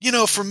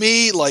For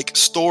me, like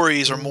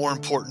stories are more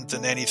important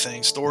than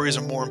anything. Stories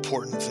are more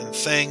important than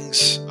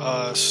things.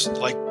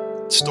 Like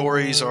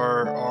stories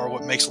are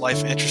what makes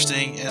life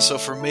interesting. And so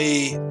for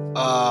me,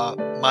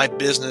 my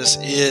business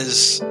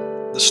is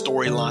the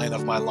storyline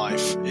of my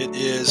life. It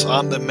is,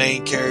 I'm the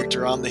main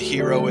character. I'm the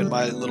hero in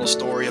my little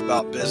story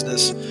about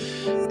business.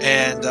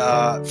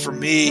 And for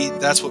me,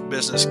 that's what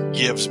business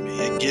gives me.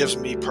 It gives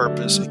me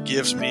purpose. It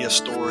gives me a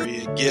story.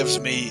 It gives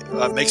me,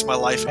 makes my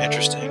life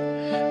interesting.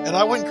 And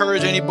I would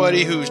encourage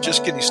anybody who's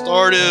just getting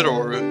started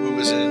or who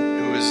is in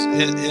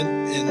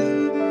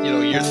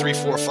year 3,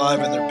 4, 5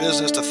 in their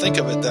business to think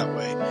of it that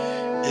way.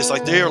 It's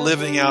like they are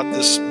living out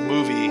this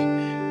movie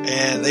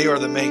and they are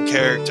the main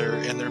character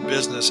and their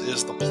business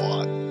is the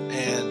plot.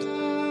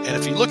 And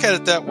if you look at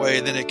it that way,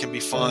 then it can be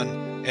fun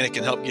and it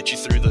can help get you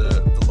through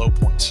the low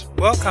points.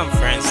 Welcome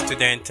friends to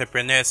the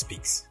Entrepreneur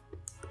Speaks.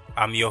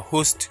 I'm your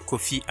host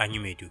Kofi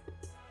Anyumedu.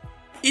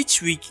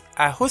 Each week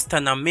I host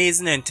an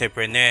amazing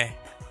entrepreneur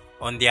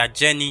on their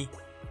journey,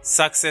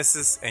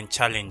 successes and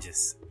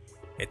challenges.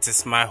 It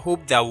is my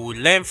hope that we'll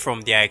learn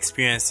from their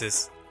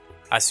experiences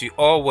as we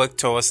all work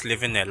towards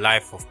living a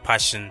life of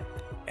passion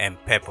and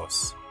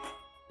purpose.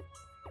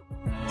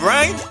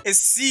 Bryan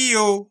is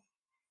CEO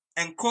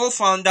and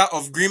co-founder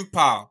of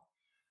GreenPal,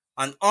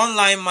 an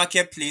online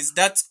marketplace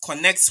that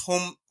connects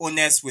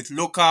homeowners with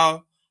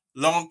local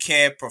lawn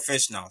care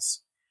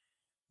professionals.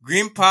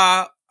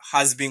 GreenPal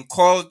has been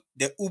called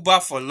the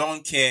Uber for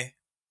lawn care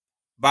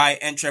by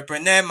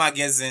Entrepreneur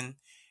Magazine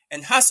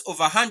and has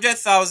over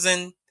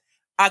 100,000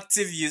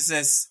 active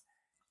users,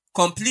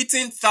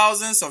 completing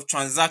thousands of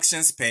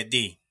transactions per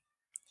day.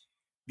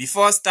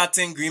 Before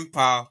starting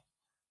GreenPal,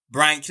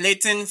 Bryan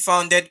Clayton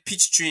founded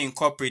Peachtree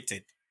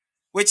Inc,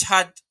 which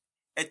had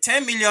a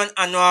 10 million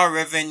annual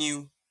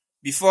revenue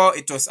before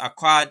it was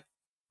acquired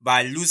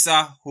by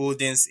LUSA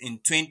Holdings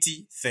in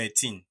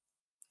 2013.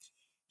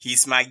 He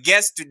is my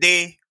guest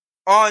today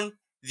on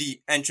the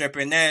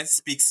Entrepreneur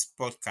Speaks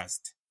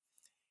podcast.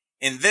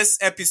 In this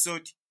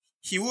episode,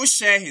 he will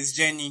share his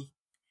journey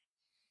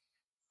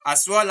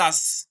as well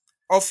as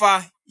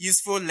offer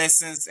useful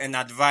lessons and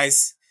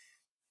advice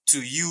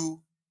to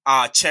you,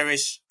 our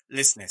cherished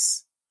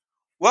listeners.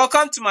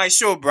 Welcome to my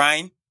show,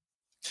 Bryan.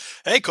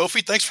 Hey,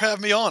 Kofi, thanks for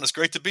having me on. It's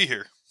great to be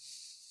here.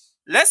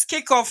 Let's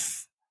kick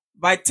off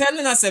by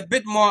telling us a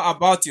bit more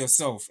about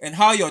yourself and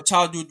how your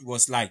childhood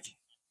was like.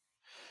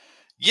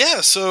 Yeah,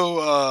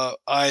 so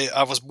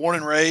I was born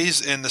and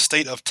raised in the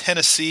state of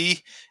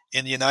Tennessee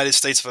in the United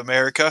States of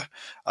America.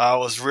 I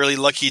was really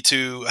lucky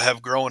to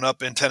have grown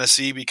up in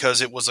Tennessee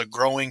because it was a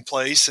growing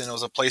place and it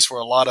was a place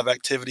where a lot of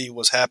activity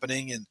was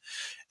happening.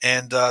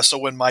 And so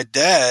when my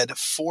dad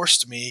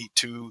forced me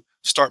to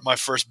start my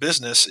first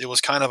business, it was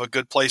kind of a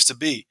good place to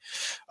be.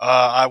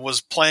 I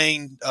was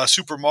playing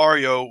Super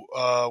Mario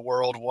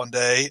World one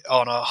day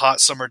on a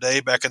hot summer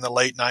day back in the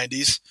late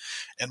 90s.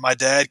 And my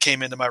dad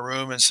came into my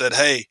room and said,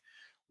 "Hey,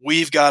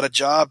 we've got a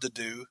job to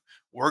do.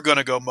 We're going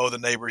to go mow the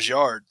neighbor's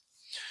yard."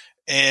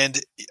 And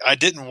I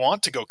didn't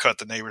want to go cut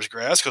the neighbor's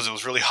grass because it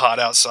was really hot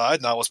outside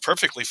and I was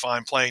perfectly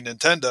fine playing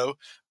Nintendo,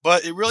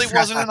 but it really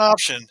wasn't an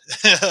option.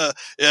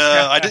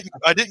 I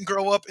didn't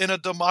grow up in a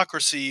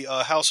democracy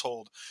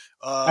household.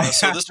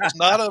 So this was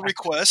not a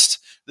request.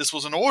 This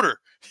was an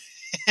order.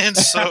 And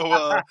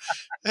so,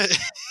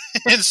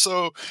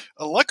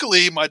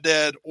 luckily, my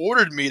dad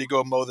ordered me to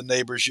go mow the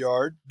neighbor's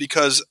yard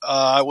because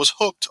I was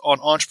hooked on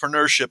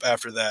entrepreneurship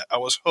after that. I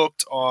was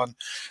hooked on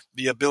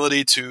the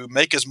ability to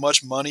make as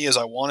much money as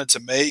I wanted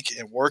to make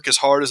and work as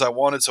hard as I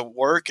wanted to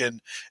work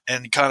and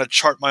kind of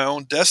chart my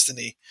own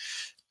destiny.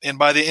 And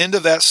by the end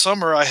of that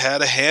summer, I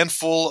had a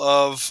handful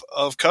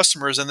of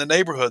customers in the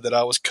neighborhood that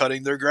I was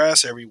cutting their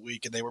grass every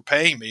week, and they were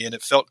paying me, and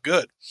it felt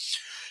good.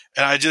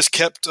 And I just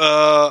kept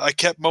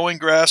mowing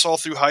grass all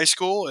through high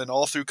school and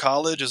all through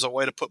college as a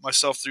way to put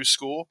myself through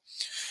school.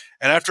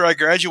 And after I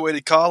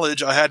graduated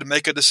college, I had to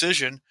make a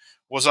decision.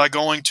 Was I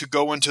going to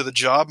go into the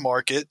job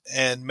market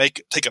and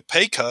take a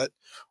pay cut,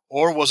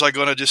 or was I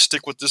going to just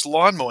stick with this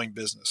lawn mowing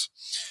business?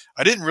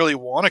 I didn't really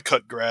want to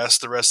cut grass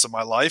the rest of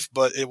my life,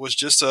 but it was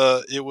just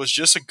a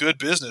good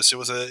business. It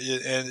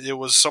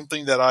was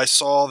something that I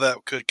saw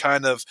that could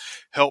kind of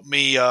help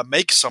me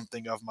make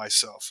something of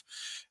myself.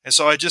 And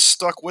so I just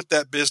stuck with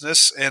that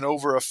business, and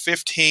over a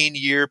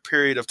 15-year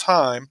period of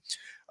time,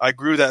 I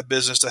grew that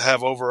business to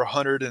have over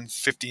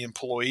 150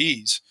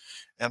 employees.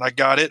 And I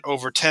got it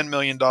over $10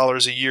 million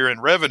a year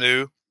in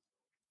revenue.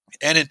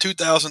 And in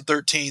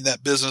 2013,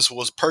 that business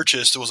was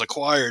purchased. It was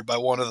acquired by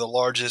one of the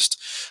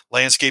largest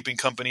landscaping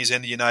companies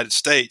in the United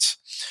States.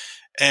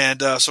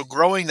 And so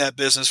growing that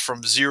business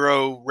from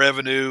zero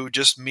revenue,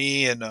 just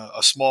me and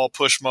a small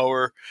push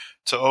mower,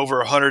 to over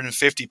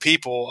 150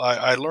 people,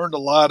 I learned a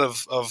lot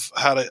of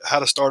how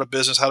to start a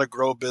business, how to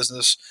grow a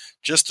business,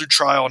 just through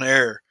trial and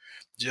error,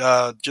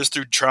 just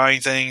through trying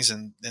things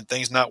and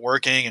things not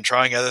working and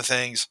trying other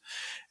things.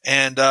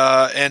 And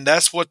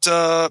that's what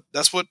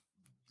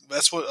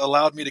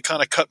allowed me to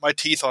kind of cut my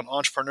teeth on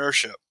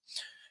entrepreneurship.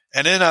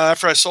 And then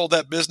after I sold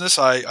that business,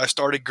 I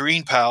started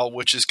GreenPal,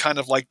 which is kind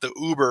of like the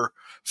Uber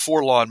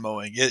for lawn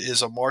mowing. It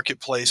is a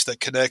marketplace that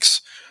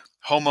connects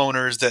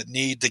homeowners that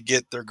need to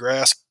get their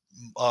grass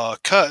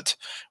cut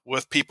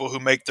with people who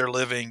make their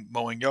living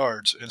mowing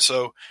yards. And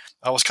so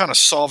I was kind of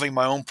solving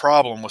my own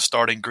problem with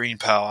starting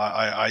GreenPal.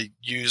 I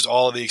used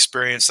all of the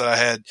experience that I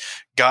had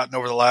gotten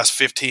over the last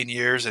 15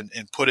 years and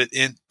put it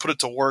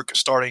to work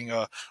starting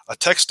a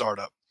tech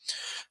startup.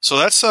 So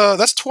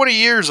that's 20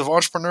 years of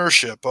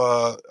entrepreneurship.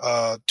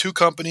 Two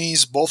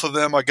companies, both of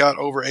them I got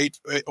over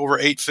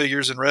eight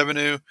figures in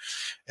revenue,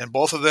 and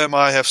both of them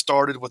I have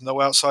started with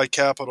no outside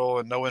capital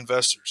and no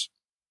investors.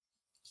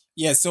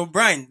 Yeah, so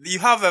Bryan, you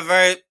have a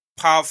very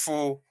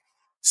powerful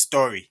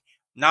story.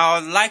 Now,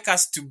 I'd like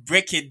us to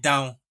break it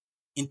down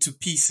into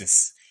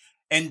pieces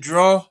and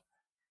draw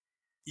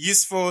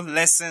useful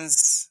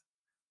lessons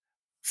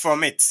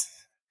from it.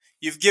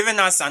 You've given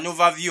us an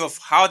overview of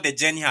how the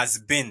journey has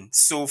been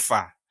so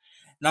far.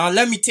 Now,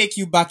 let me take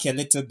you back a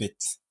little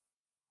bit.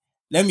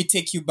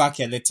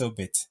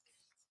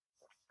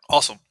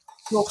 Awesome.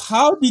 So,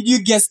 how did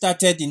you get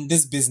started in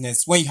this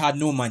business when you had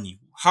no money?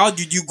 How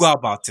did you go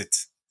about it?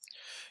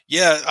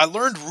 Yeah, I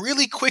learned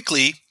really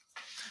quickly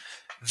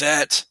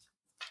that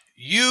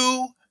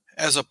you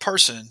as a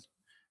person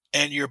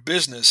and your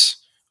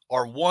business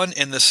are one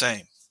and the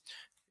same.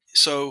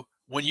 So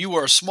when you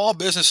are a small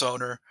business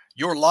owner,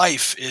 your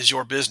life is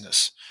your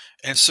business.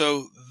 And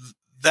so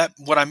that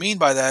what I mean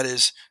by that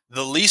is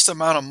the least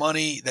amount of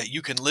money that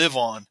you can live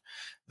on,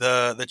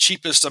 the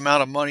cheapest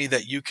amount of money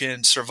that you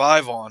can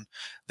survive on,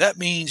 that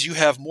means you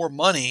have more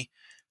money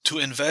to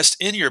invest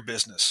in your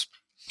business.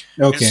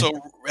 And Okay. so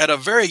at a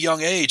very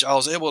young age, I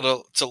was able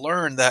to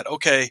learn that,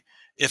 okay,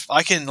 if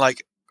I can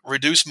like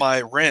reduce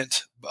my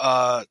rent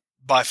by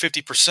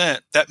 50%,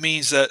 that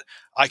means that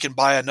I can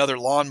buy another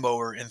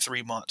lawnmower in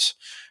 3 months.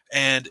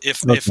 And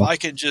if Okay. I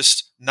can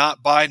just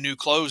not buy new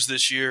clothes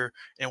this year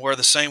and wear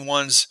the same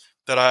ones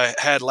that I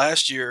had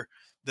last year,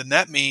 then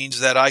that means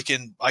that I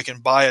can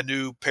buy a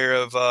new pair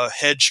of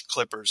hedge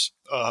clippers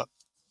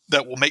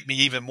that will make me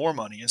even more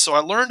money. And so I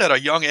learned at a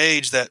young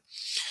age that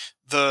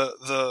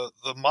the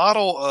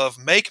model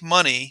of make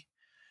money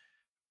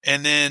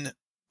and then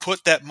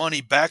put that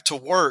money back to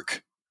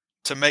work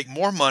to make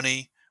more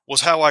money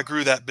was how I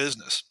grew that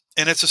business.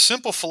 And it's a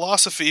simple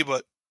philosophy,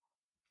 but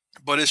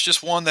it's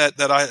just one that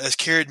has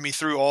carried me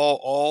through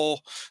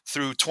all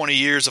through 20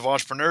 years of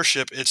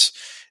entrepreneurship.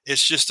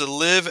 It's just to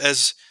live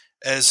as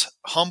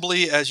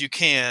humbly as you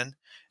can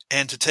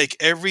and to take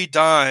every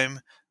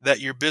dime that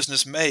your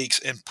business makes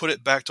and put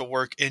it back to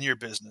work in your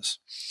business.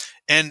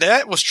 And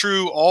that was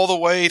true all the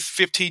way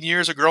 15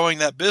 years of growing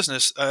that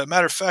business.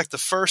 Matter of fact, the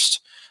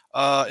first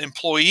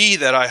employee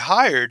that I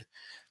hired,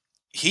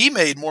 he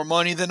made more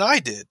money than I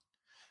did.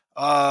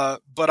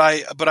 But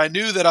I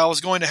knew that I was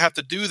going to have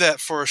to do that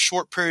for a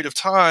short period of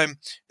time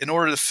in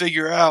order to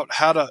figure out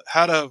how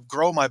to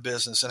grow my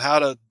business and how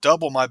to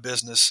double my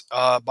business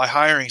by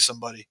hiring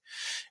somebody.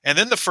 And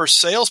then the first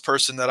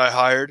salesperson that I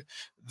hired,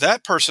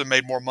 that person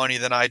made more money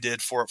than I did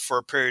for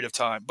a period of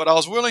time. But I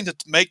was willing to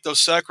make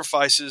those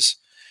sacrifices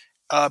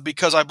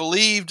because I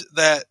believed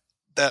that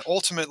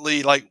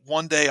ultimately, like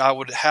one day, I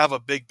would have a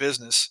big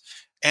business,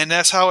 and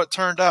that's how it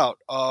turned out.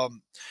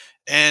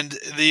 And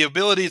the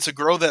ability to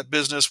grow that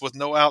business with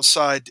no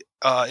outside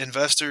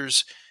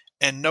investors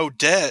and no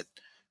debt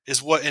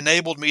is what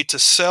enabled me to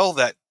sell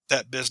that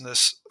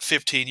business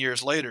 15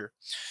 years later.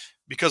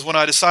 Because when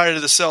I decided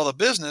to sell the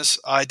business,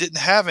 I didn't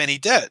have any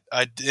debt.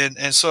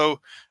 And so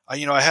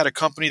I had a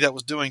company that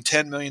was doing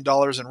 $10 million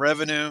in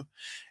revenue,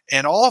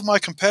 and all of my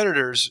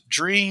competitors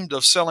dreamed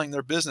of selling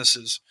their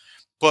businesses,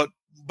 but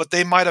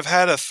they might have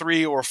had a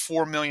 $3 or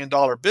 $4 million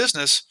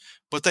business,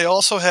 but they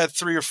also had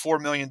 $3 or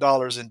 $4 million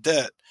in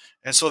debt,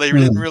 and so they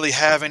didn't really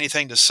have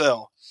anything to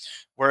sell.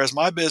 Whereas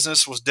my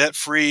business was debt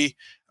free.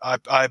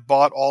 I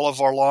bought all of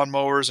our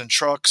lawnmowers and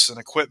trucks and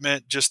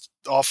equipment just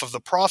off of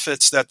the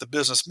profits that the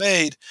business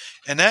made,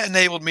 and that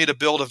enabled me to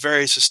build a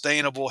very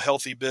sustainable,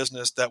 healthy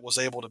business that was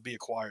able to be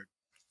acquired.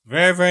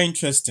 Very, very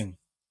interesting.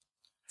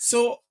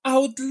 So, I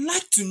would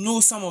like to know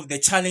some of the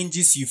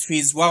challenges you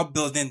faced while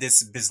building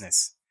this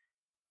business.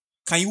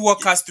 Can you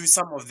walk us through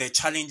some of the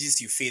challenges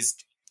you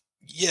faced?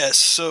 Yes.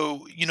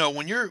 So,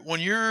 when you're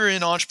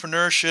in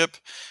entrepreneurship,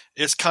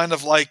 it's kind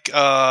of like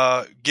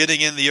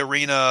getting in the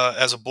arena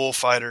as a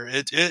bullfighter.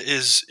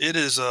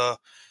 It's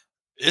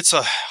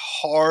a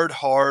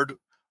hard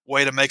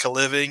way to make a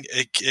living.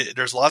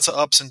 There's lots of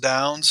ups and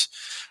downs.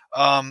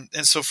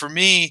 And so for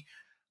me,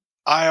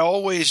 I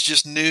always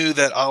just knew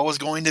that I was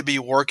going to be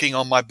working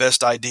on my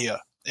best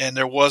idea, and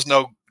there was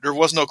no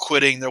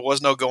quitting, there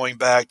was no going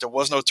back, there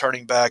was no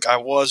turning back. I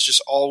was just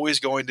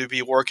always going to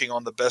be working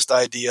on the best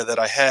idea that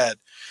I had.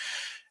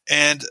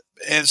 And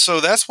and so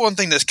that's one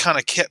thing that's kind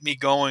of kept me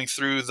going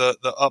through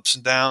the ups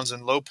and downs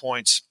and low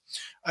points.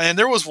 And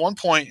there was one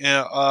point,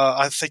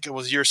 I think it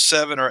was year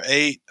 7 or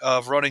 8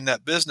 of running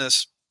that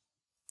business.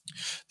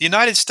 The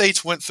United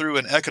States went through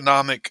an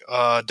economic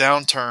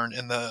downturn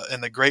in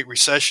the Great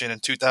Recession in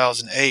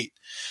 2008,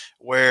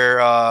 where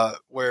a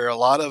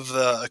lot of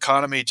the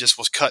economy just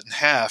was cut in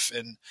half,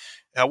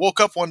 And I woke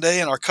up one day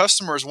and our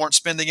customers weren't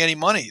spending any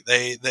money.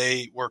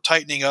 They were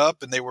tightening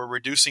up and they were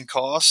reducing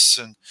costs,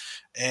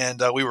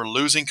 and we were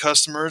losing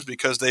customers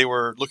because they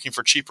were looking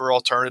for cheaper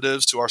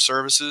alternatives to our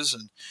services.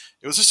 And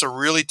it was just a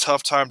really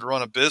tough time to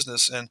run a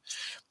business. And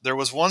there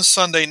was one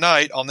Sunday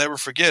night, I'll never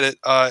forget it.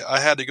 I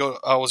had to go.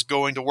 I was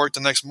going to work the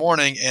next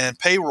morning, and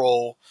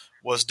payroll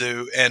was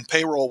due, and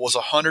payroll was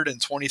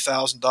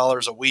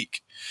 $120,000 a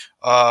week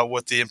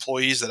with the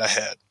employees that I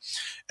had,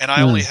 and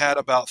I only Mm. had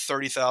about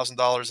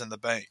 $30,000 in the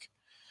bank.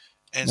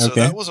 And so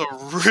Okay. that was a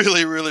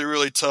really, really,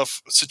 really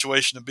tough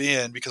situation to be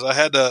in, because I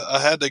had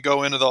to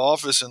go into the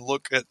office and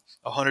look at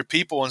 100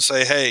 people and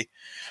say, "Hey,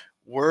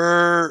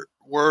 we're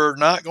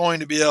not going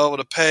to be able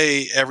to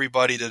pay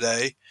everybody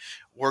today.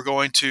 We're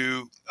going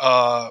to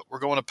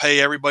pay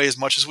everybody as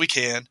much as we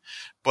can,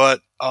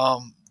 but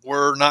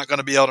we're not going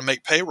to be able to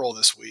make payroll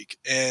this week,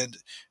 and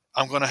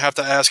I'm going to have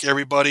to ask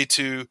everybody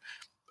to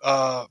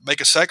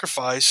make a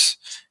sacrifice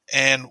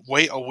and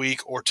wait a week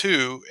or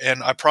two,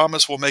 and I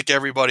promise we'll make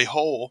everybody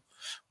whole.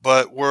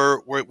 But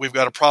we've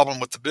got a problem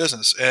with the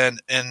business,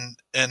 and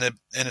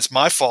it's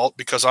my fault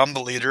because I'm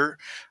the leader,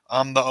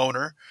 I'm the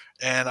owner,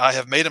 and I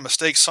have made a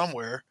mistake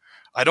somewhere.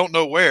 I don't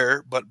know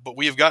where, but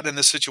we have gotten in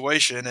this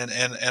situation,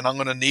 and I'm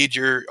going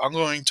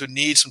to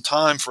need some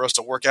time for us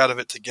to work out of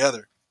it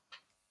together."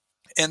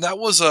 And that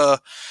was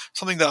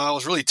something that I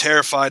was really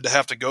terrified to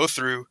have to go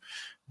through.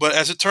 But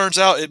as it turns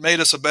out, it made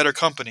us a better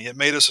company. It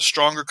made us a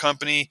stronger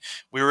company.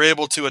 We were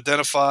able to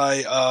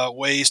identify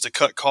ways to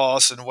cut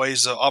costs and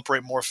ways to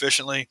operate more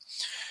efficiently.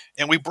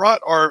 And we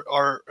brought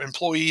our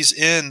employees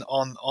in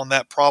on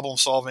that problem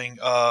solving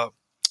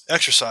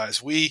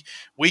exercise. We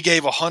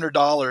gave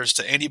 $100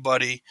 to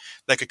anybody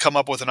that could come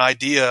up with an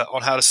idea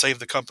on how to save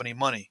the company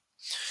money,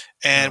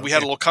 and we had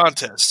Okay. a little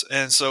contest.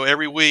 And so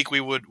every week we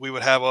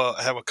would have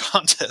a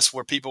contest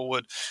where people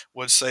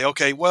would say,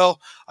 "Okay, well,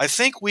 I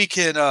think we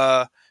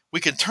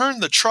can turn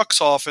the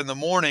trucks off in the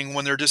morning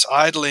when they're just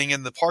idling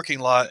in the parking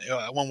lot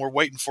when we're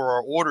waiting for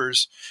our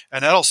orders,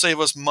 and that'll save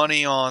us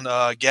money on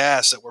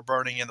gas that we're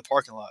burning in the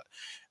parking lot."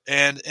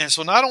 And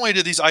so not only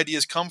did these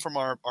ideas come from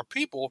our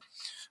people,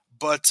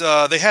 but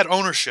they had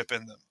ownership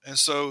in them, and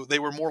so they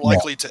were more Yeah.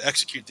 likely to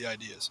execute the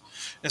ideas.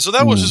 And so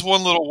that was Mm. just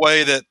one little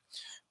way that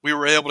we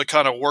were able to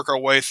kind of work our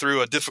way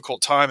through a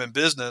difficult time in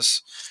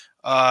business,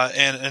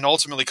 and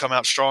ultimately come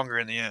out stronger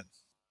in the end.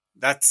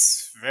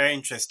 That's very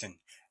interesting.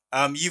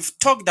 You've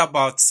talked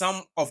about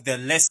some of the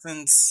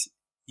lessons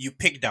you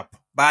picked up,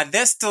 but are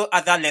there still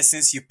other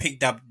lessons you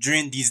picked up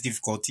during these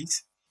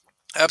difficulties?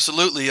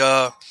 Absolutely.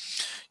 I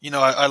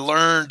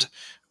learned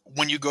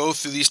when you go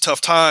through these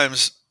tough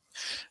times,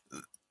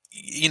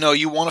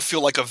 you want to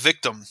feel like a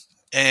victim.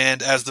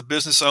 And as the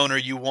business owner,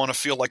 you want to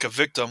feel like a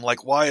victim.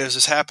 Like, why is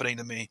this happening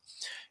to me?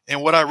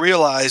 And what I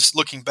realized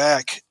looking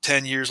back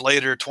 10 years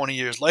later, 20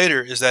 years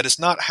later, is that it's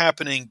not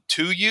happening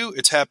to you,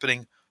 it's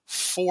happening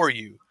for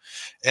you.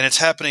 And it's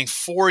happening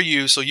for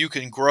you so you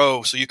can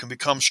grow, so you can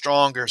become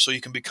stronger, so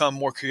you can become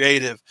more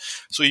creative,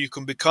 so you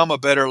can become a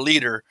better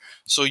leader,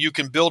 so you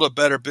can build a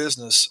better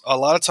business. A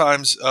lot of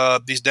times,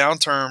 these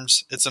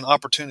downturns, it's an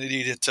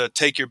opportunity to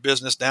take your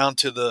business down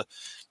to the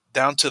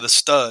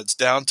studs,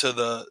 down to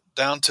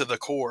the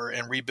core,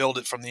 and rebuild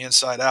it from the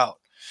inside out.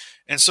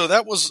 And so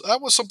that was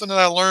something that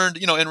I learned,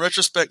 in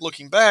retrospect,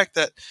 looking back,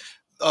 that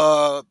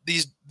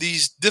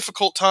these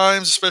difficult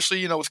times,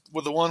 especially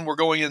with the one we're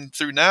going in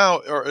through now,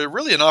 are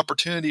really an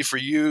opportunity for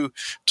you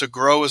to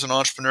grow as an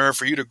entrepreneur,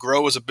 for you to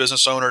grow as a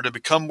business owner, to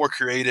become more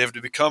creative,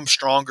 to become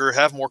stronger,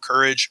 have more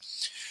courage.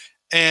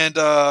 And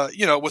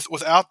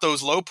without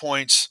those low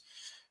points,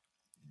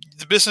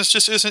 the business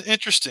just isn't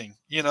interesting.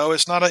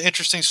 It's not an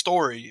interesting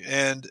story.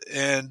 And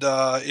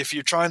if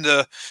you're trying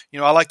to,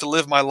 I like to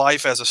live my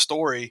life as a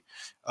story.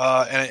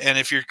 And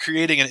if you're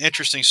creating an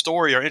interesting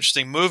story or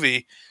interesting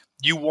movie,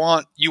 you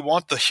want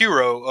the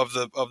hero of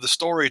the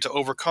story to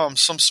overcome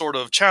some sort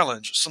of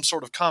challenge, some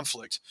sort of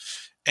conflict.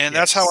 And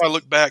that's how Yes, I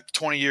look back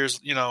 20 years,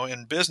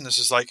 in business,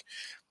 is like,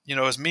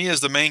 as me,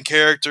 as the main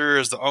character,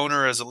 as the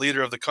owner, as the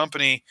leader of the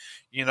company,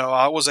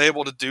 I was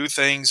able to do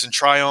things and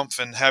triumph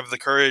and have the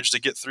courage to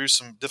get through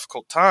some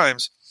difficult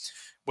times.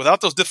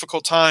 Without those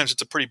difficult times,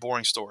 it's a pretty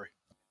boring story.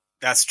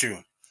 that's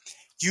true.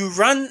 You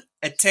run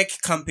a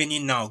tech company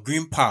now,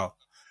 GreenPal.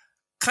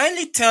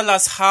 Kindly tell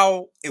us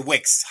how it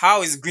works.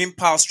 How is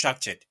GreenPal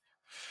structured?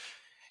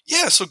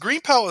 Yeah, so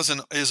GreenPal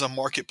is a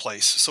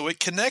marketplace. So it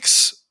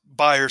connects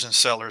buyers and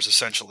sellers,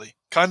 essentially,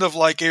 kind of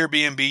like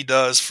Airbnb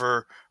does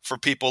for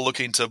people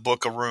looking to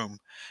book a room,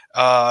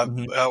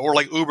 Mhm. or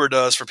like Uber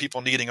does for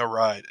people needing a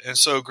ride. And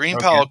so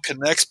Okay. GreenPal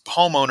connects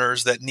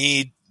homeowners that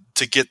need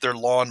to get their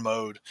lawn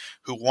mowed,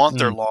 who want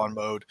their Mm. lawn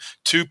mowed,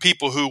 to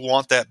people who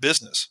want that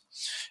business.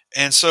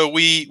 And so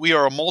we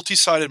are a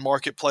multi-sided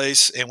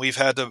marketplace, and we've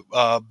had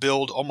to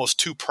build almost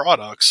two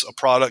products: a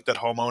product that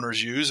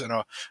homeowners use, and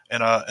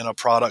a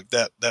product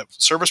that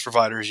service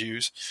providers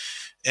use.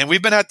 And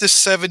we've been at this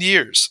 7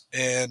 years,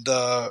 and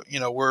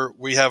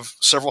we have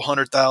several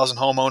 100,000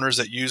 homeowners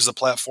that use the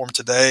platform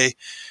today.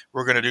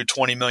 We're going to do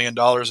 $20 million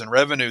in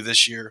revenue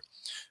this year.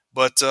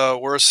 but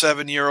we're a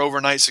 7-year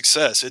overnight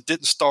success. It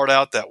didn't start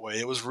out that way.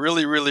 It was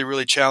really, really,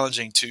 really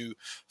challenging to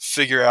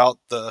figure out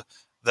the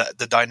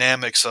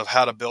dynamics of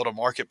how to build a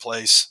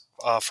marketplace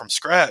from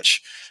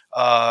scratch.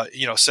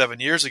 7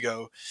 years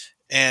ago,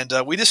 and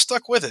we just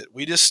stuck with it.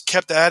 We just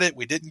kept at it.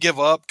 We didn't give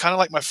up. Kind of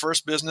like my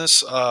first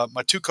business.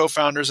 My two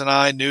co-founders and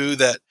I knew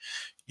that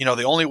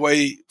the only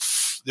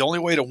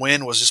way to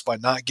win was just by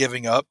not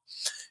giving up.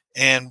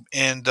 And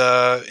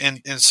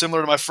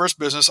similar to my first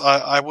business,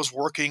 I was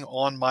working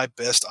on my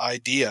best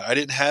idea. I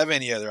didn't have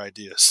any other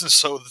ideas,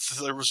 so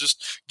there was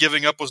just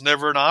giving up was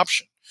never an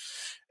option.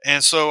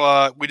 And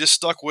so we just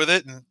stuck with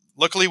it, and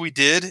luckily we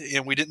did,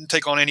 and we didn't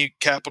take on any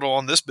capital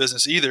on this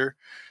business either.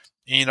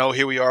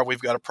 Here we are.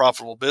 We've got a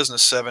profitable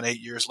business 7, 8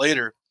 years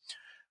later.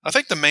 I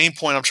think the main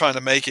point I'm trying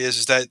to make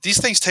is that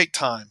these things take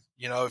time.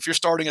 If you're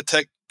starting a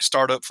tech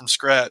startup from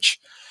scratch,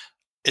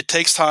 it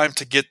takes time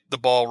to get the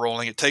ball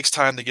rolling. It takes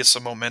time to get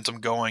some momentum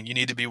going. You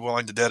need to be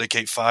willing to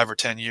dedicate 5 or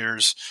 10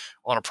 years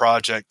on a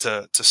project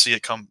to see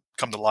it come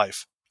to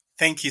life.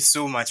 Thank you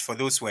so much for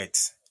those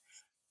words.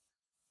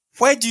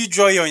 Where do you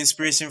draw your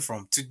inspiration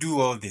from to do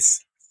all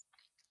this?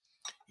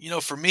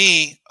 For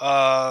me,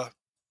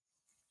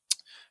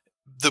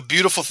 the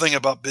beautiful thing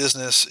about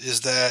business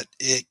is that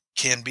it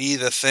can be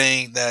the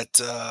thing that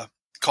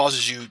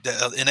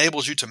that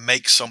enables you to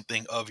make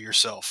something of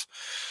yourself.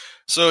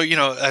 So,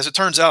 as it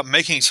turns out,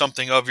 making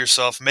something of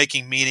yourself,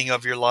 making meaning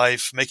of your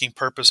life, making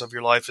purpose of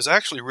your life is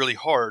actually really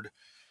hard.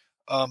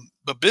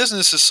 But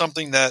business is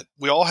something that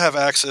we all have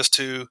access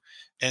to.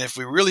 And if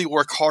we really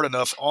work hard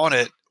enough on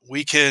it,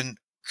 we can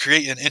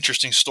create an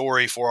interesting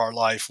story for our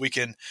life. We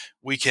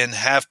can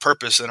have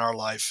purpose in our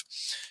life.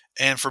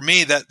 And for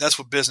me, that's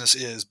what business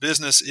is.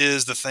 Business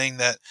is the thing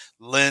that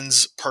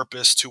lends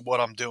purpose to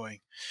what I'm doing.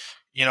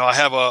 I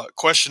have a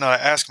question I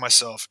ask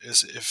myself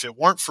is, if it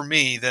weren't for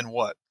me, then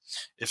what?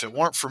 If it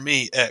weren't for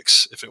me,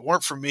 X. If it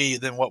weren't for me,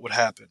 then what would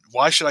happen?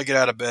 Why should I get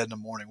out of bed in the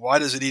morning? Why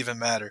does it even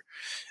matter?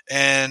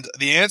 And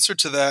the answer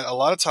to that a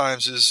lot of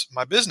times is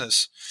my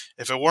business.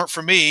 If it weren't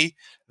for me,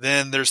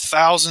 then there's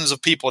thousands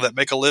of people that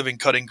make a living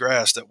cutting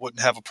grass that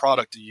wouldn't have a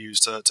product to use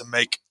to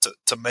make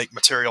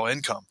material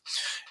income.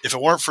 If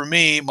it weren't for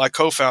me, my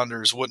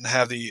co-founders wouldn't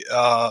have the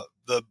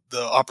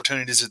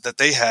opportunities that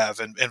they have,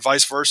 and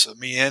vice versa,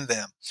 me and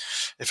them.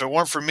 If it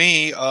weren't for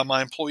me,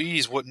 my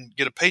employees wouldn't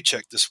get a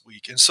paycheck this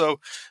week. And so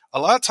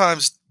a lot of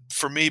times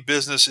for me,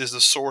 business is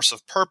the source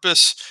of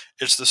purpose.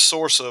 It's the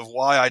source of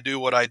why I do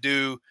what I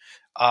do.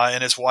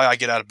 And it's why I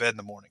get out of bed in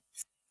the morning.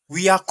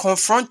 We are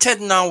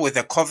confronted now with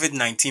the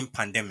COVID-19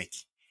 pandemic.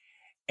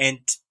 And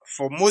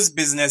for most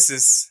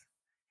businesses,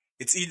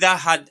 it's either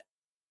had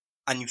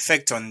an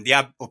effect on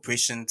their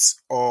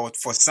operations, or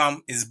for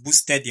some, it's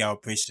boosted their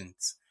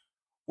operations.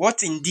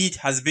 What indeed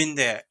has been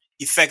the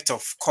effect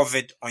of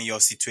COVID on your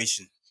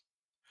situation?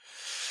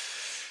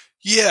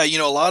 Yeah,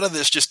 a lot of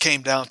this just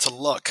came down to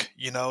luck.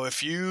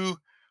 If you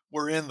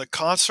were in the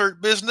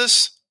concert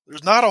business,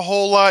 there's not a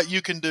whole lot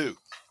you can do.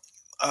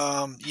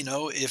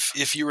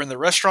 If you're in the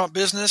restaurant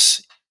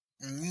business,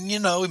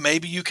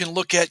 maybe you can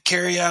look at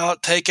carry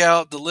out, take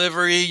out,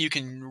 delivery. You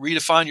can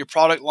redefine your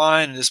product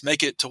line and just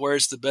make it to where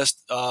it's the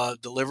best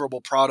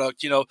deliverable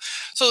product.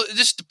 So it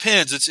just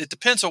depends. It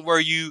depends on where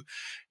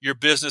your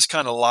business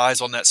kind of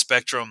lies on that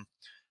spectrum.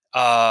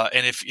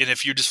 And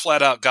if you just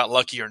flat out got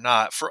lucky or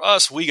not. For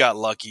us, we got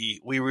lucky.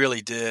 We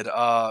really did.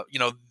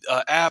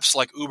 Apps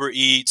like Uber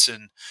Eats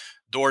and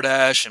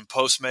DoorDash and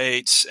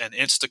Postmates and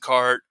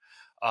Instacart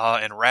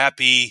and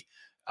Rappi,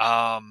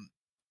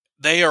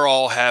 they are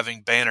all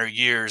having banner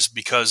years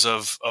because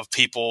of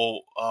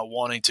people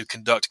wanting to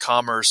conduct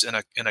commerce in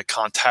a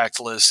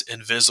contactless,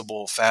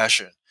 invisible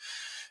fashion.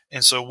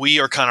 And so we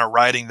are kind of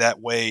riding that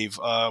wave.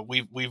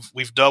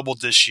 We've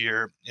doubled this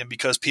year, and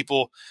because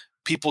people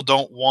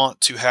don't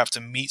want to have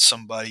to meet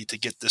somebody to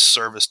get this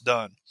service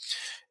done.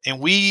 And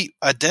we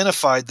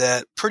identified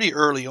that pretty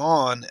early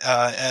on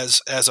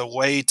as a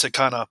way to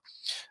kind of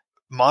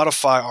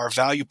modify our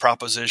value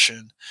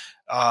proposition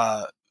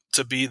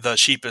to be the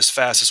cheapest,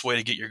 fastest way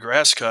to get your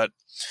grass cut,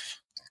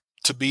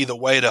 to be the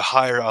way to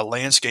hire a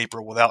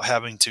landscaper without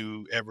having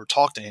to ever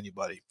talk to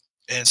anybody.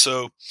 And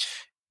so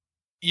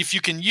if you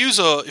can use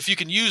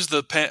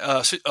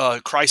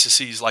the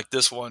crises like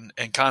this one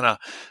and kind of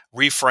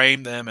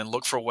reframe them and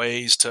look for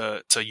ways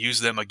to use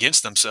them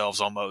against themselves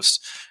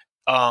almost,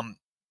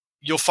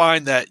 you'll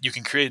find that you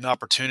can create an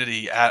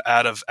opportunity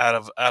out of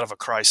a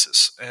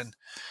crisis. And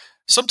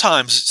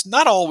sometimes it's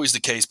not always the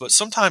case, but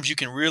sometimes you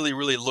can really,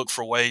 really look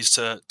for ways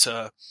to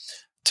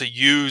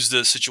use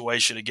the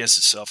situation against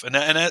itself, and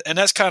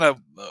that's kind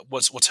of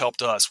what's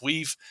helped us.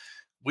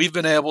 We've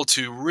been able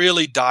to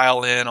really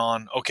dial in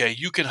on, okay,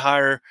 you can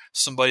hire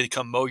somebody to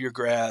come mow your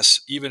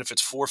grass, even if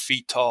it's 4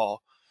 feet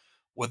tall,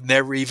 with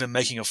never even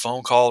making a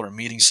phone call or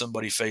meeting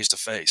somebody face to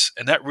face,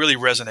 and that really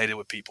resonated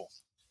with people.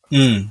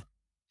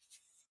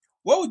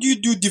 What would you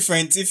do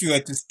different if you were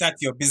to start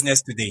your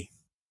business today?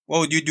 What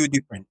would you do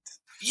different?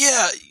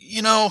 Yeah,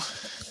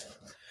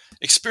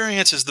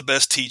 experience is the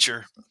best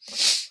teacher.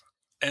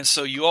 And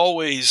so you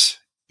always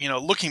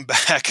looking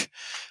back,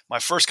 my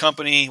first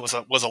company was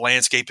a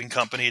landscaping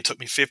company. It took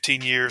me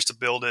 15 years to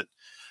build it.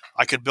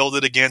 I could build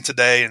it again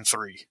today in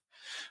 3.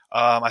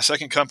 My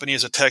second company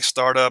is a tech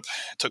startup.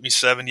 It took me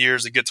 7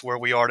 years to get to where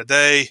we are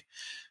today,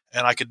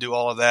 and I could do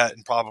all of that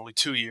in probably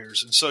 2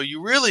 years. And so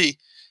you really,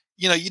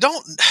 you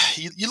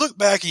look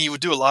back and you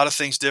would do a lot of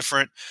things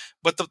different.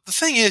 But the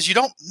thing is, you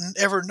don't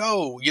ever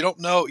know. You don't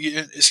know.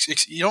 You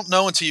don't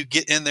know until you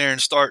get in there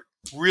and start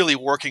really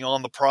working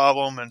on the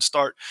problem and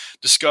start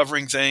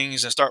discovering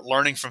things and start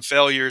learning from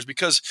failures,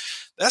 because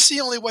that's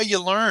the only way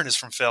you learn is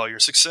from failure.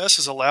 Success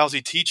is a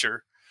lousy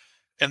teacher.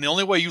 And the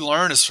only way you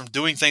learn is from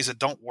doing things that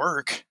don't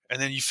work,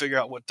 and then you figure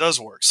out what does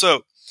work.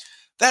 So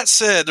that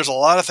said, there's a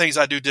lot of things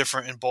I do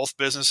different in both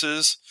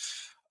businesses.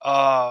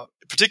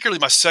 Particularly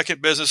my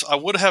second business, I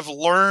would have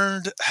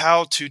learned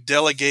how to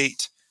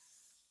delegate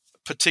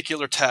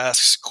particular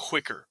tasks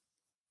quicker.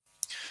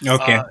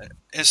 Okay.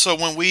 And so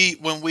when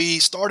we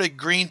started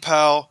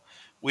GreenPal,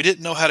 we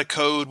didn't know how to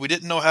code, we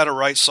didn't know how to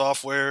write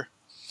software,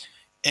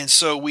 and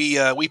so we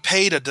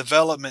paid a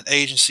development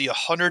agency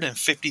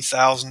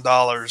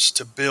 $150,000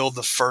 to build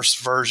the first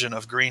version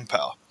of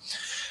GreenPal.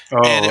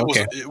 And Oh,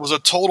 okay. it was a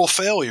total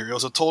failure. It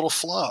was a total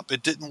flop.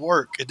 It didn't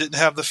work. It didn't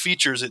have the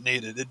features it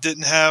needed. It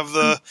didn't have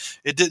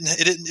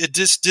it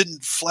just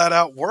didn't flat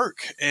out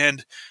work.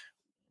 And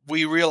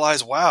we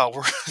realized, wow,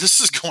 this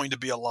is going to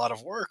be a lot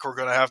of work. We're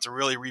going to have to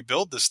really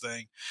rebuild this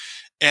thing.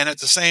 And at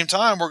the same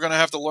time, we're going to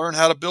have to learn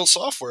how to build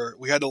software.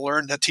 We had to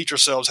learn to teach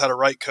ourselves how to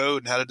write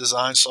code and how to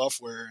design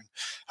software and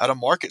how to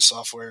market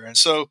software. And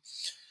so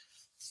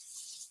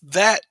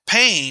that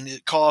pain,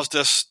 it caused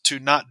us to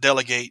not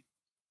delegate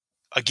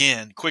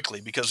again quickly,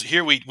 because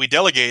here we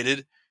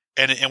delegated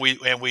and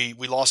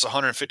we lost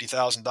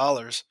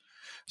 $150,000.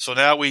 So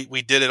now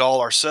we did it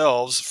all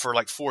ourselves for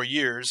like 4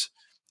 years,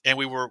 and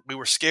we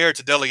were scared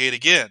to delegate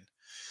again.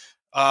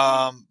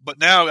 But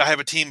now I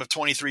have a team of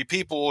 23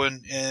 people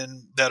and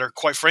that are,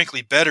 quite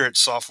frankly, better at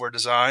software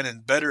design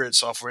and better at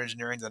software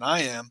engineering than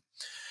I am.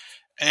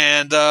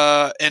 And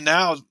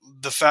now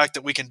the fact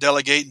that we can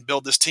delegate and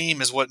build this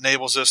team is what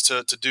enables us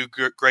to do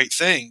great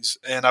things.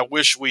 And I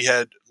wish we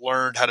had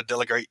learned how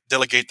to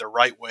delegate the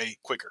right way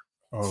quicker.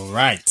 All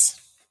right.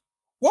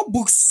 What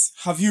books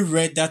have you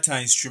read that are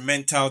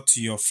instrumental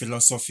to your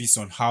philosophies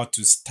on how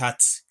to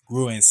start,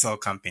 grow, and sell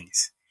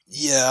companies?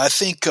 Yeah, I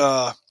think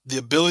the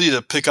ability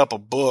to pick up a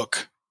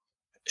book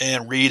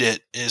and read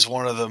it is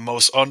one of the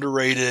most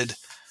underrated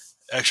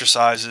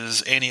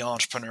exercises any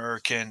entrepreneur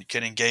can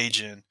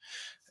engage in.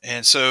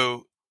 And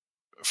so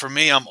for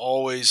me, I'm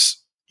always,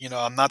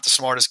 I'm not the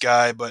smartest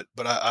guy, but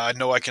I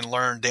know I can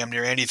learn damn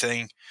near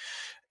anything.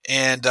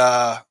 And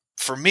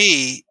for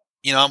me,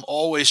 I'm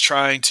always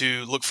trying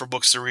to look for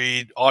books to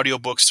read,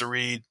 audiobooks to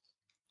read,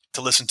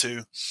 to listen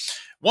to.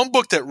 One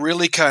book that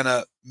really kind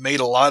of made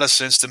a lot of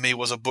sense to me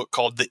was a book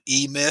called The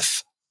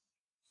E-Myth,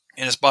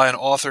 and it's by an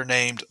author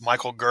named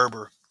Michael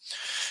Gerber.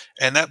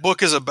 And that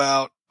book is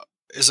about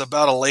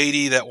a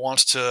lady that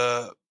wants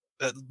to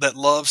that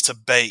loves to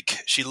bake.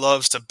 She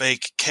loves to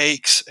bake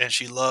cakes and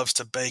she loves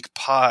to bake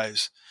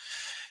pies.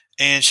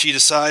 And she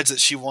decides that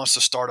she wants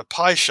to start a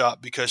pie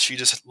shop because she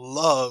just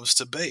loves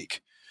to bake.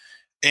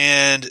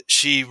 And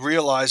she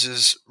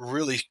realizes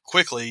really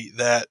quickly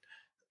that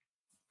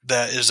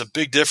is a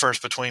big difference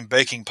between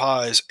baking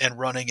pies and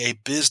running a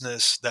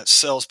business that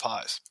sells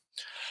pies.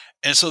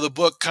 And so the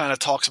book kind of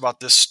talks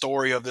about this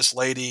story of this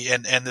lady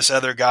and this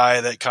other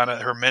guy that kind of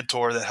her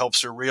mentor that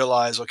helps her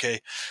realize, okay,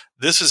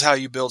 this is how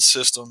you build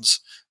systems.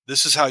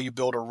 This is how you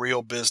build a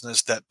real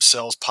business that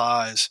sells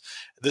pies.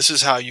 This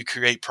is how you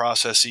create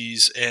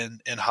processes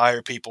and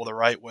hire people the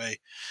right way.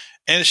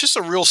 And it's just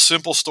a real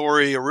simple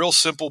story, a real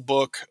simple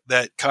book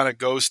that kind of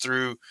goes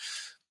through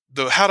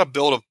how to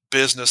build a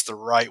business the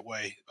right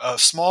way, a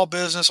small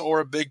business or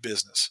a big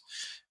business.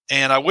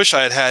 And I wish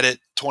I had it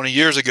 20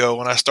 years ago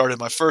when I started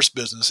my first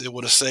business. It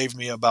would have saved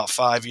me about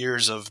 5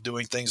 years of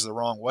doing things the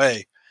wrong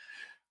way.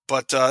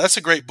 But that's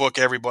a great book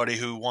everybody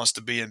who wants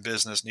to be in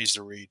business needs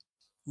to read.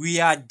 We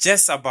are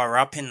just about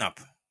wrapping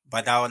up,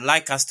 but I would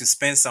like us to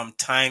spend some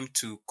time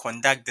to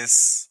conduct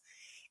this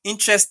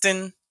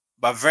interesting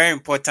but very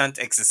important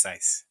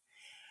exercise.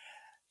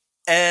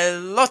 A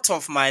lot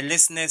of my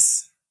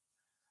listeners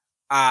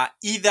are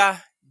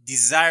either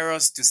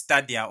desirous to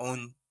start their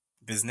own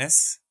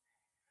business,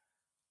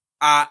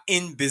 are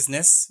in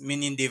business,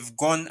 meaning they've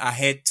gone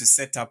ahead to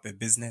set up a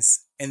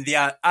business, and there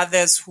are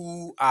others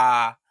who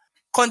are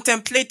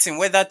contemplating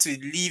whether to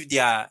leave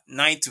their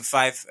 9 to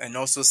 5 and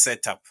also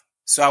set up.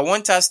 So I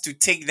want us to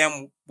take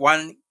them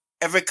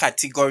every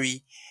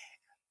category,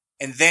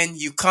 and then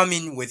you come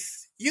in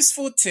with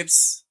useful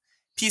tips,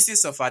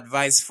 pieces of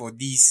advice for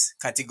these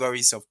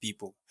categories of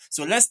people.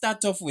 So let's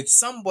start off with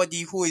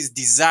somebody who is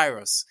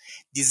desirous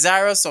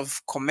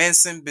of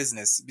commencing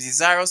business,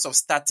 desirous of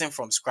starting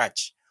from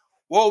scratch.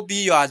 What will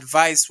be your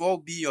advice? What will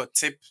be your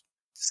tip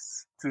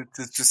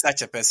to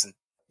such a person?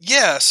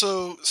 Yeah,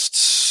 so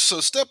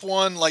step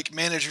one, like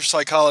manage your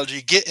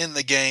psychology, get in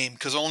the game,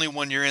 because only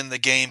when you're in the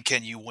game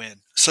can you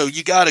win. So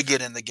you got to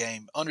get in the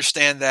game.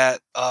 Understand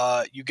that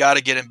you got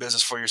to get in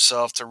business for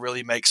yourself to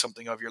really make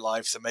something of your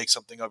life, to make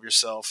something of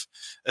yourself.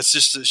 It's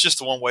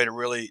just one way to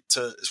really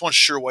to it's one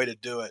sure way to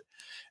do it,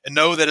 and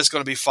know that it's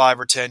going to be 5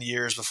 or 10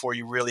 years before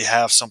you really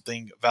have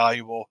something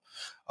valuable.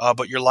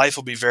 But your life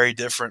will be very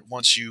different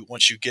once you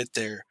get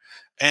there.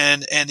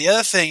 And the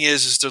other thing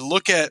is to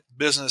look at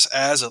business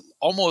as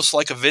almost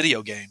like a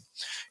video game.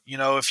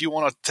 If you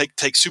want to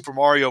take Super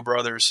Mario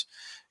Brothers,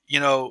 you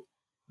know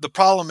the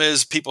problem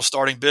is people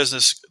starting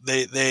business,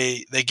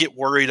 they get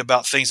worried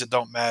about things that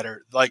don't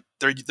matter. Like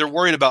they're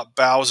worried about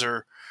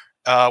Bowser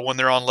when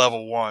they're on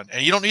level one,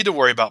 and you don't need to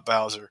worry about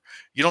Bowser.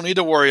 You don't need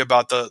to worry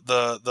about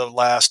the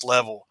last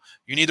level.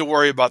 You need to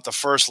worry about the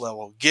first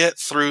level. Get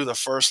through the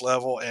first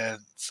level and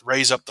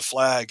raise up the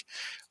flag.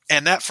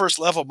 And that first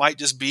level might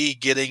just be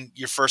getting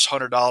your first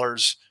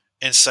 $100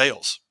 in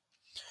sales.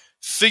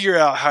 Figure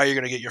out how you're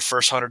going to get your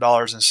first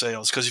 $100 in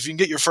sales. Because if you can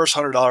get your first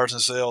 $100 in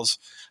sales,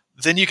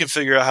 then you can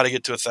figure out how to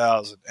get to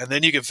 1,000, and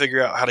then you can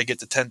figure out how to get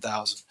to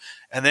 10,000,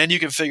 and then you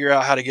can figure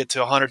out how to get to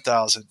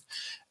 100,000.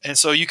 And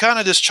so you kind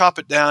of just chop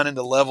it down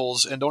into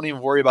levels and don't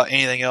even worry about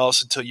anything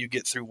else until you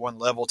get through one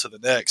level to the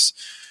next.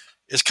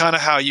 Is kind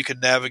of how you can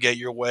navigate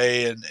your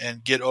way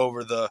and get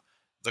over the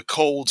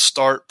cold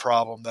start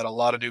problem that a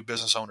lot of new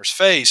business owners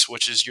face,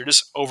 which is you're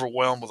just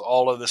overwhelmed with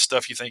all of this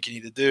stuff you think you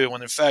need to do,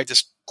 when in fact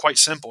it's quite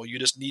simple. You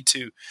just need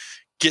to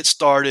get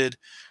started,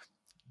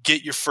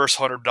 get your first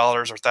 $100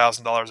 or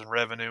 $1,000 in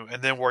revenue,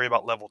 and then worry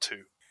about level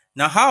two.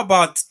 Now, how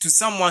about to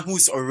someone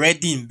who's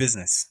already in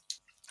business?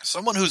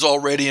 Someone who's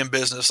already in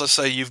business, let's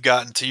say you've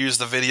gotten, to use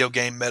the video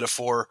game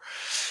metaphor,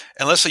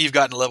 and let's say you've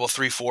gotten to level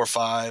 3, 4,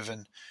 5,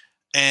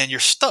 and you're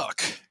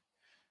stuck.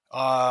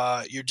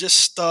 You're just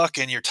stuck,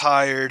 and you're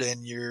tired,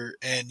 and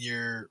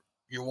you're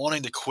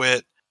wanting to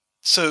quit.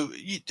 So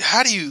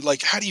how do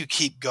you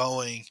keep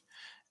going?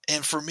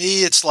 And for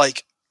me, it's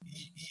like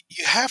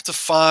you have to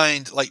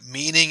find like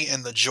meaning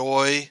and the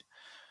joy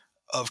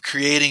of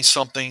creating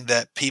something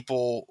that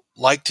people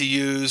like to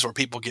use or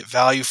people get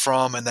value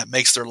from and that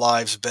makes their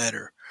lives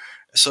better.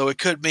 So it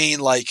could mean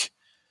like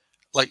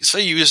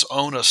say you just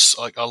own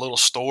like a little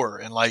store,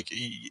 and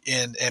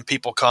and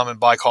people come and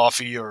buy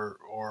coffee,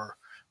 or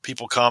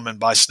people come and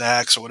buy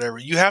snacks or whatever.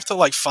 You have to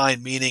like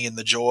find meaning in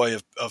the joy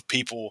of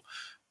people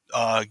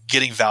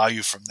getting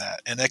value from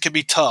that, and that can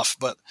be tough,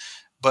 but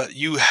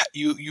you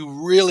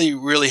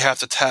really have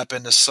to tap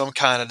into some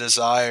kind of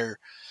desire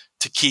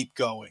to keep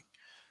going.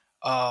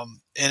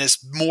 And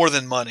it's more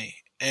than money.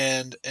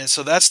 And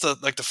so that's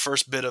the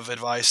first bit of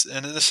advice.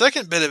 And then the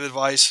second bit of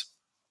advice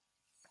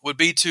would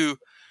be to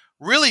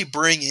really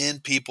bring in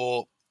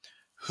people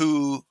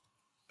who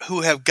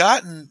have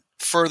gotten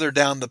further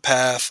down the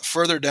path,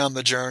 further down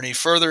the journey,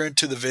 further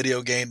into the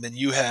video game than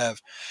you have,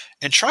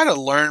 and try to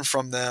learn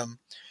from them,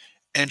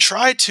 and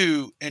try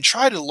to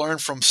learn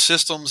from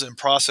systems and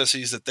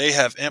processes that they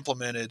have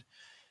implemented,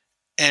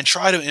 and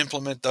try to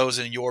implement those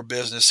in your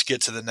business to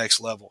get to the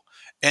next level.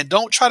 And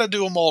don't try to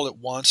do them all at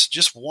once,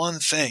 just one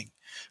thing.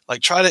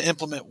 Like try to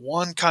implement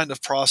one kind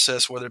of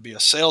process, whether it be a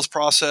sales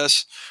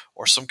process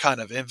or some kind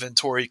of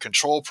inventory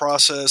control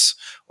process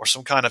or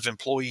some kind of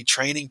employee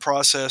training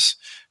process.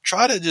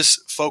 Try to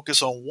just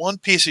focus on one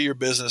piece of your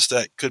business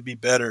that could be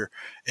better,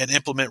 and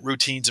implement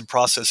routines and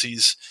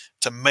processes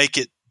to make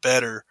it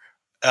better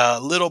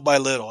little by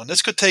little. And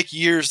this could take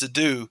years to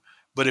do,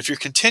 but if you're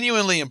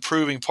continually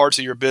improving parts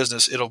of your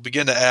business, it'll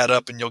begin to add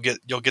up, and you'll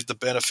get the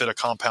benefit of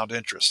compound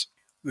interest.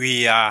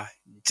 We are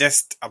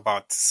just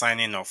about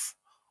signing off.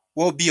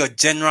 What will be your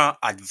general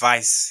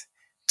advice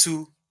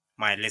to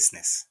my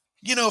listeners?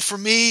 For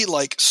me,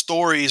 like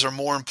stories are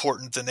more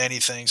important than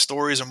anything.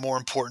 Stories are more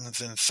important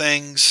than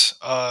things.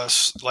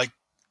 Like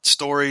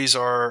stories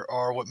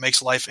are what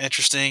makes life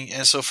interesting.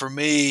 And so for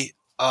me,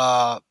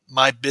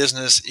 my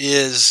business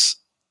is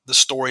the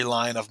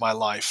storyline of my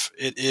life.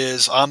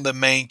 I'm the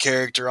main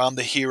character. I'm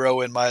the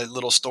hero in my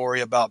little story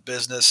about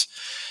business.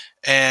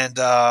 And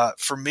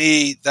for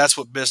me, that's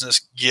what business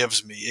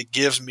gives me. It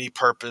gives me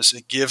purpose.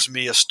 It gives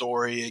me a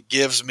story.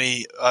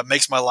 It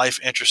makes my life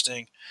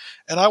interesting.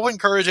 And I would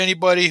encourage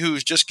anybody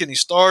who's just getting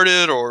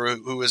started, or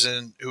who is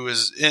in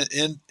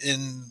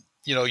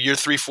year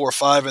 3, 4,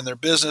 5 in their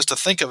business, to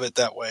think of it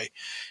that way.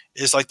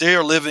 It's like they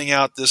are living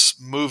out this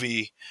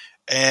movie,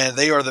 and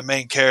they are the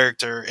main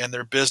character, and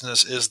their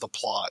business is the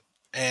plot.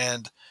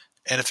 And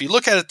if you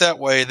look at it that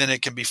way, then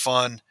it can be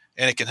fun,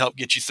 and it can help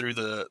get you through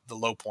the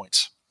low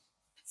points.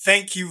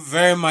 Thank you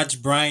very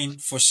much, Bryan,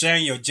 for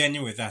sharing your journey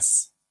with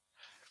us.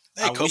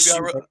 Hey,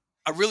 Kofi,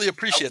 I really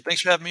appreciate it.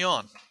 Thanks for having me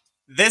on.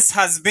 This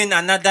has been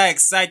another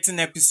exciting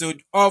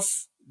episode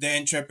of the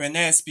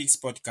Entrepreneur Speaks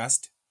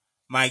podcast.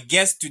 My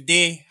guest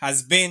today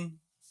has been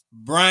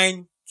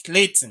Bryan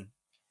Clayton.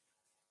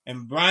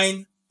 And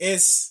Bryan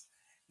is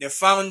the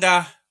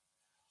founder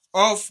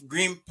of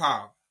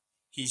GreenPal.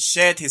 He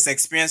shared his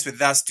experience with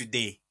us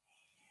today.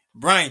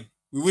 Bryan,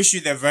 we wish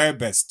you the very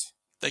best.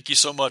 Thank you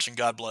so much, and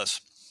God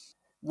bless.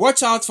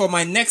 Watch out for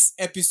my next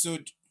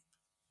episode.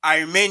 I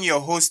remain your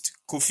host,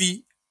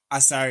 Kofi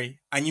Asare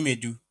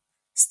Anyumedu.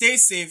 Stay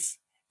safe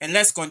and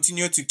let's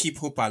continue to keep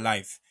hope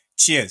alive.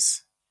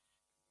 Cheers.